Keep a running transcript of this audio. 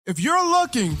If you're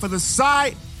looking for the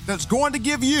site that's going to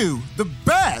give you the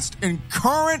best in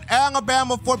current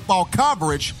Alabama football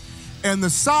coverage and the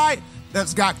site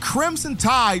that's got Crimson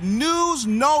Tide news,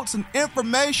 notes, and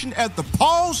information at the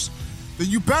post, then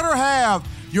you better have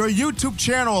your YouTube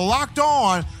channel locked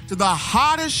on to the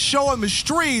hottest show in the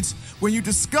streets when you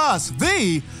discuss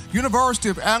the University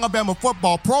of Alabama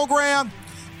football program.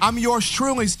 I'm yours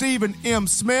truly, Stephen M.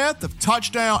 Smith of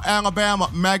Touchdown Alabama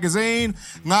Magazine,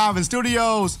 live in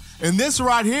studios. And this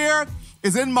right here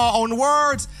is, in my own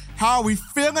words, how are we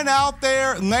feeling out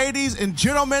there? Ladies and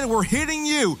gentlemen, we're hitting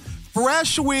you.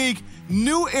 Fresh week,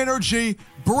 new energy,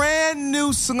 brand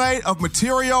new slate of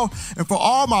material. And for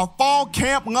all my fall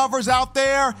camp lovers out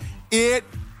there, it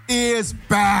is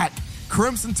back.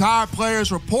 Crimson Tide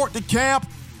players report to camp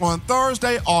on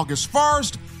Thursday, August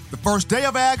 1st, the first day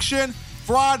of action.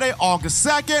 Friday, August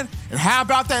 2nd. And how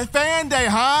about that fan day,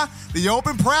 huh? The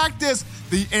open practice,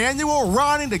 the annual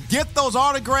running to get those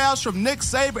autographs from Nick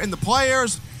Saban and the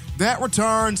players. That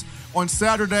returns on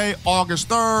Saturday, August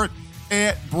 3rd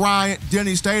at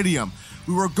Bryant-Denny Stadium.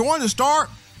 We were going to start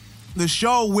the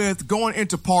show with going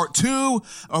into part 2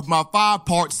 of my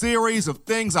 5-part series of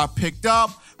things I picked up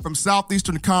from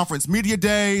Southeastern Conference Media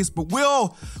Days, but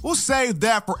we'll save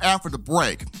that for after the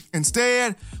break.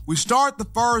 Instead, we start the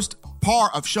first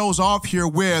part of shows off here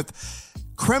with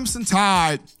Crimson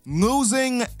Tide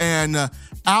losing an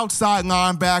outside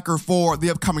linebacker for the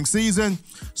upcoming season.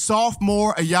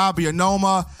 Sophomore Eyabi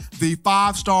Anoma, the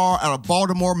 5-star out of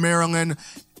Baltimore, Maryland,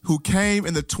 who came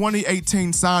in the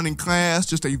 2018 signing class,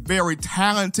 just a very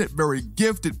talented, very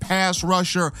gifted pass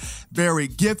rusher, very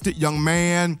gifted young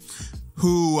man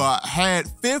who had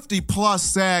 50-plus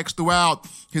sacks throughout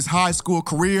his high school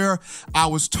career. I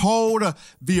was told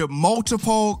via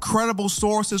multiple credible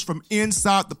sources from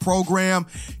inside the program,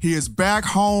 he is back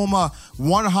home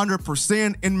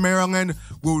 100% in Maryland,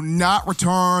 will not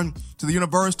return to the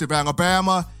University of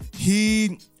Alabama.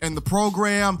 He and the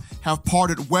program have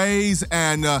parted ways,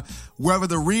 and whether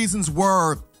the reasons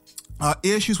were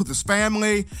issues with his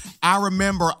family. I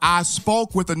remember I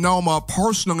spoke with Anoma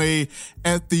personally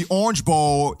at the Orange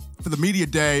Bowl for the media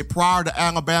day prior to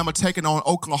Alabama taking on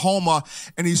Oklahoma,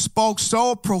 and he spoke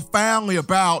so profoundly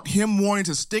about him wanting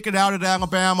to stick it out at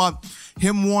Alabama,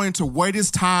 him wanting to wait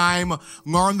his time,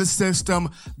 learn the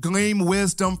system, glean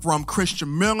wisdom from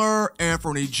Christian Miller,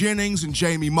 Anthony Jennings, and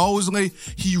Jamie Mosley.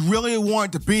 He really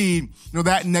wanted to be,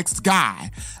 that next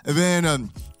guy. And then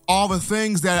all the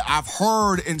things that I've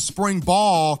heard in spring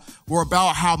ball were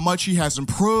about how much he has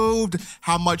improved,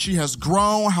 how much he has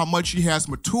grown, how much he has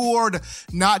matured,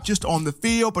 not just on the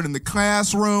field, but in the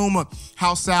classroom,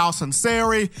 how Sal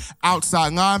Sunseri,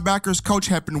 outside linebackers coach,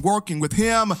 had been working with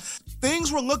him.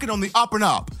 Things were looking on the up and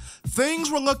up. Things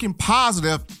were looking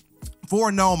positive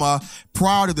for Anoma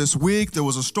prior to this week. There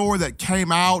was a story that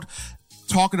came out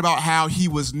talking about how he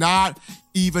was not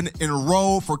even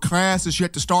enrolled for classes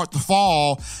yet to start the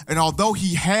fall. And although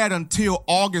he had until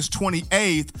August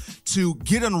 28th to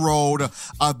get enrolled,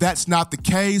 that's not the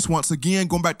case. Once again,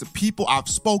 going back to people I've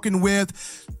spoken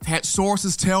with, had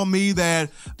sources tell me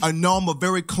that Anoma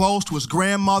very close to his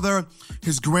grandmother.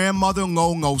 His grandmother,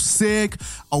 Lono Sig,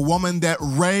 a woman that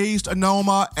raised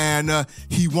Anoma, and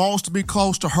he wants to be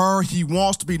close to her. He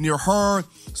wants to be near her.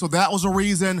 So that was a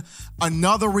reason.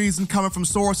 Another reason coming from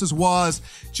sources was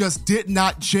just did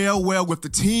not gel well with the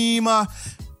team.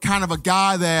 Kind of a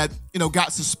guy that,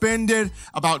 got suspended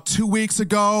about 2 weeks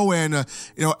ago. And,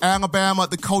 Alabama,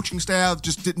 the coaching staff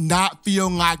just did not feel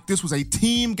like this was a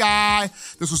team guy.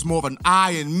 This was more of an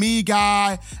I and me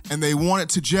guy. And they wanted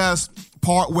to just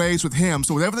part ways with him.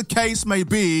 So whatever the case may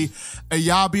be,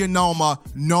 Eyabi Anoma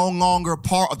no longer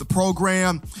part of the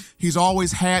program. He's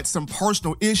always had some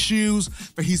personal issues,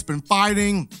 but he's been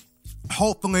fighting.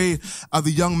 Hopefully,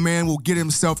 the young man will get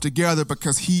himself together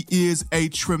because he is a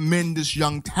tremendous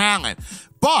young talent.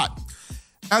 But,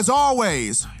 as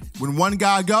always, when one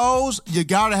guy goes, you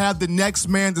got to have the next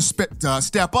man to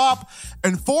step up.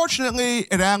 And fortunately,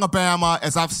 at Alabama,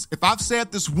 if I've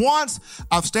said this once,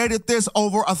 I've stated this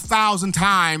over 1,000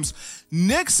 times,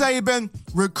 Nick Saban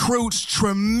recruits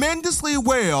tremendously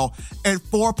well at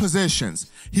 4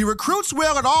 positions. He recruits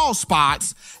well at all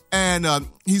spots, and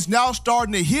he's now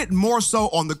starting to hit more so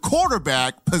on the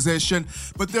quarterback position.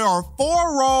 But there are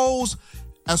 4 roles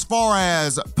as far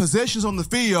as positions on the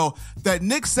field that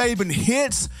Nick Saban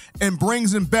hits and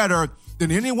brings in better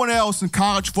than anyone else in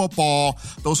college football.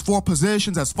 Those 4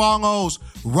 positions as follows: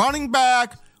 running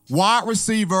back, wide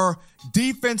receiver,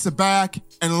 defensive back,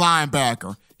 and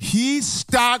linebacker. He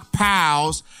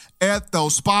stockpiles at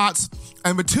those spots.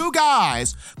 And the two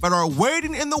guys that are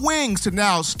waiting in the wings to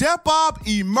now step up,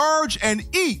 emerge, and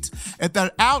eat at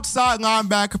that outside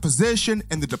linebacker position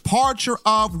in the departure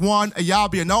of one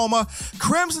Eyabi Anoma.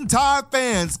 Crimson Tide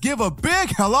fans, give a big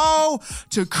hello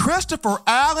to Christopher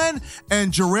Allen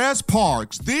and Jarez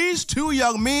Parks. These two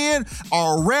young men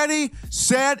are ready,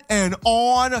 set, and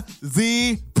on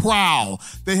the prowl.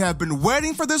 They have been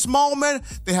waiting for this moment.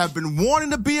 They have been wanting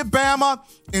to be at Bama,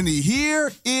 and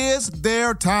here is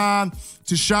their time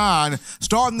to shine.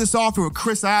 Starting this off with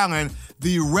Chris Allen,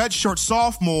 the redshirt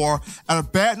sophomore out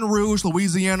of Baton Rouge,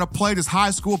 Louisiana, played his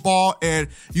high school ball at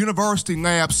University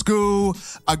Lab School,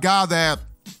 a guy that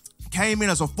came in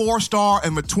as a 4-star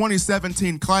in the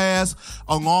 2017 class,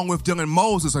 along with Dylan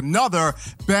Moses, another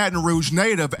Baton Rouge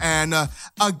native, and a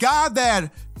guy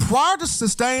that prior to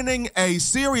sustaining a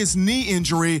serious knee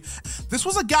injury, this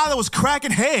was a guy that was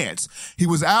cracking heads. He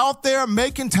was out there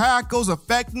making tackles,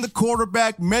 affecting the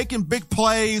quarterback, making big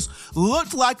plays,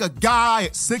 looked like a guy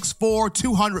at 6'4",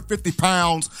 250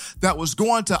 pounds that was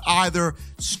going to either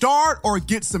start or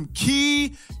get some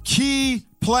key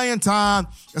playing time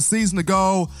a season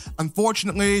ago.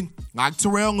 Unfortunately, like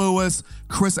Terrell Lewis,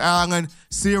 Chris Allen,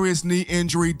 serious knee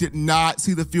injury, did not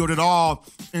see the field at all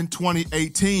in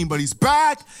 2018, but he's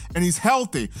back and he's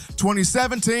healthy.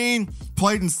 2017,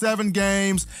 played in 7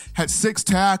 games, had 6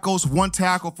 tackles, 1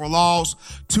 tackle for loss,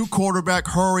 2 quarterback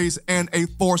hurries, and a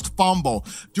forced fumble.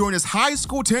 During his high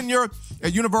school tenure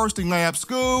at University Lab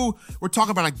School, we're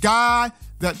talking about a guy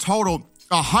that totaled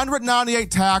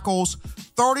 198 tackles,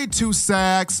 32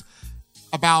 sacks,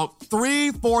 about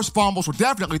 3 forced fumbles, or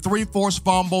definitely 3 forced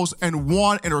fumbles, and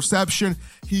 1 interception.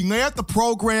 He led the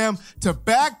program to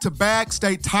back-to-back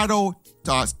state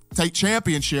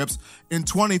championships in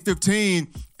 2015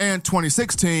 and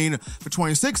 2016. The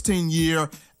 2016 year,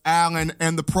 Allen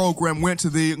and the program went to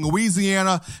the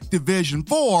Louisiana Division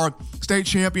IV state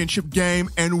championship game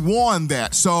and won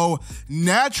that. So,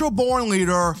 natural-born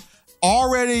leader,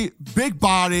 already big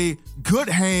body, good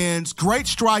hands, great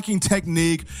striking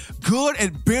technique, good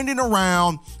at bending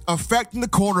around, affecting the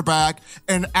quarterback.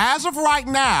 And as of right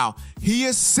now, he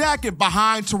is second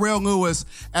behind Terrell Lewis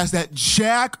as that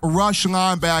jack rush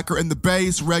linebacker in the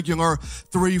base regular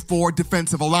 3-4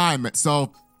 defensive alignment.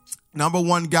 So, number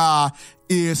one guy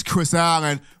is Chris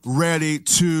Allen, ready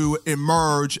to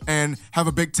emerge and have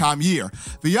a big-time year.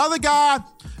 The other guy,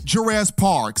 Jarez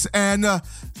Parks. And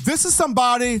this is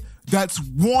somebody that's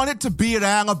wanted to be at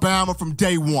Alabama from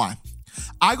day one.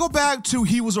 I go back to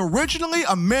he was originally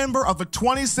a member of the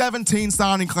 2017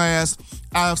 signing class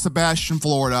out of Sebastian,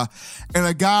 Florida, and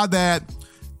a guy that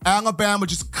Alabama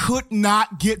just could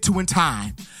not get to in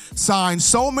time. Signed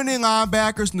so many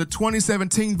linebackers in the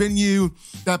 2017 venue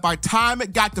that by the time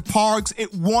it got to Parks,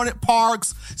 it wanted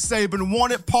Parks. Saban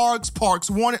wanted Parks. Parks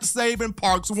wanted Saban.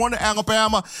 Parks wanted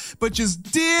Alabama, but just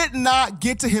did not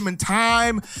get to him in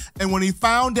time. And when he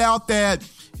found out that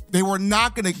they were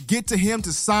not going to get to him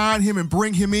to sign him and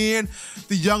bring him in,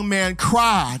 the young man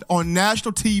cried on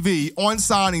national TV on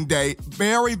signing day.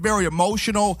 Very, very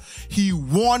emotional. He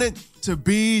wanted to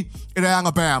be at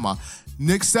Alabama.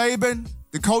 Nick Saban,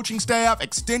 the coaching staff,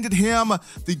 extended him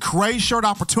the gray shirt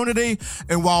opportunity.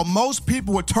 And while most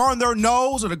people would turn their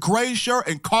nose at a gray shirt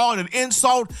and call it an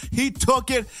insult, he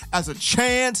took it as a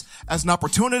chance, as an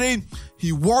opportunity.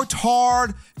 He worked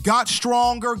hard, got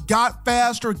stronger, got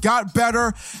faster, got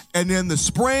better. And in the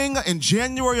spring, in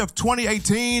January of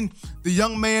 2018, the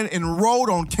young man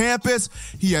enrolled on campus.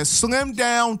 He has slimmed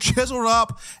down, chiseled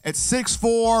up at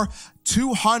 6'4",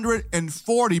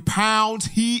 240 pounds.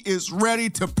 He is ready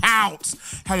to pounce.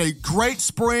 Had a great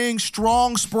spring,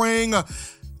 strong spring.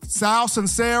 Sal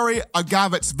Sinceri, a guy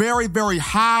that's very, very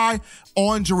high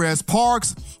on Jarez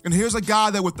Parks. And here's a guy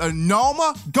that with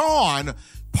Anoma gone,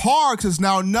 Parks is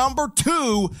now number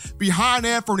 2 behind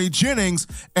Anthony Jennings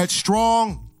at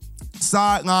strong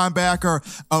side linebacker.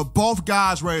 Both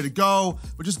guys ready to go.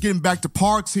 We're just getting back to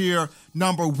Parks here.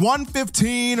 Number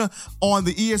 115 on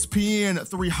the ESPN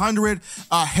 300.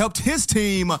 Helped his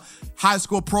team, high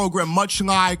school program, much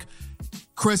like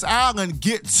Chris Allen,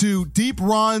 get to deep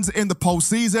runs in the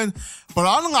postseason. But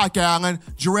unlike Allen,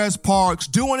 Jarez Parks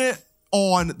doing it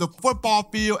on the football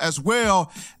field as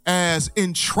well as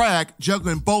in track,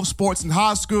 juggling both sports in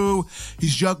high school.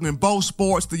 He's juggling both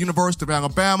sports at the University of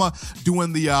Alabama,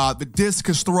 doing the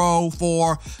discus throw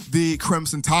for the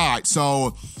Crimson Tide.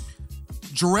 So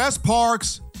Jarez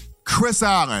Parks, Chris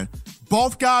Allen,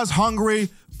 both guys hungry,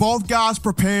 both guys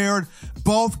prepared,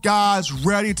 both guys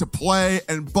ready to play,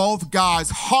 and both guys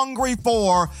hungry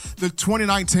for the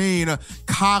 2019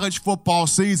 college football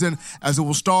season as it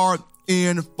will start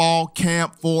in fall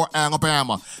camp for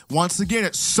Alabama. Once again,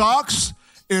 it sucks.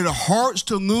 It hurts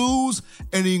to lose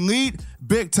an elite,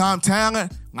 big-time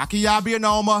talent like Eyabi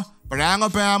Anoma, but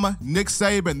Alabama, Nick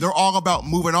Saban, they're all about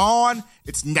moving on.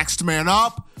 It's next man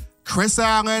up. Chris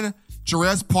Allen,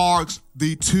 Jarez Parks,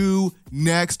 the two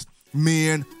next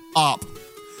men up.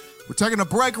 We're taking a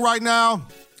break right now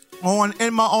on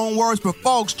In My Own Words, but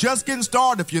folks, just getting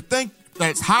started. If you think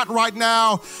that it's hot right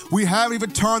now, we haven't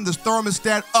even turned this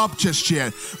thermostat up just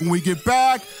yet. When we get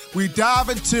back, we dive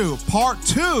into part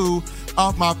 2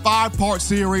 of my 5-part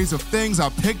series of things I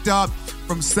picked up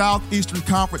from Southeastern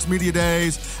Conference Media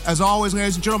Days. As always,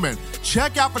 ladies and gentlemen,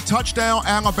 check out the Touchdown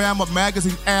Alabama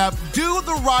magazine app. Do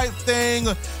the right thing.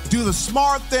 Do the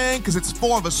smart thing, because it's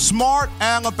for the smart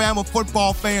Alabama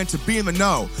football fan to be in the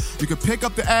know. You can pick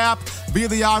up the app via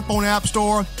the iPhone App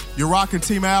Store. You're rocking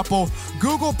Team Apple.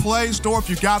 Google Play Store if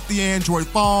you got the Android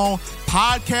phone.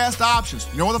 Podcast options,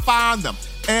 you know where to find them,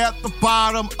 at the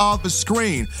bottom of the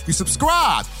screen. You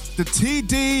subscribe to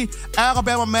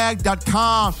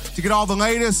tdalabamamag.com to get all the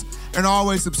latest, and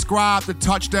always subscribe to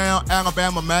Touchdown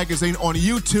Alabama magazine on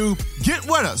YouTube. Get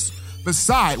with us, the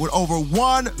site with over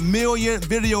 1 million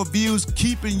video views,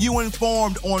 keeping you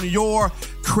informed on your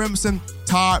Crimson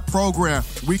Tide program.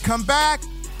 We come back,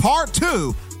 part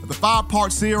 2 of the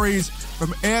 5-part series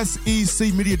from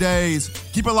SEC Media Days.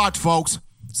 Keep it locked, folks.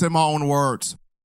 Say my own words.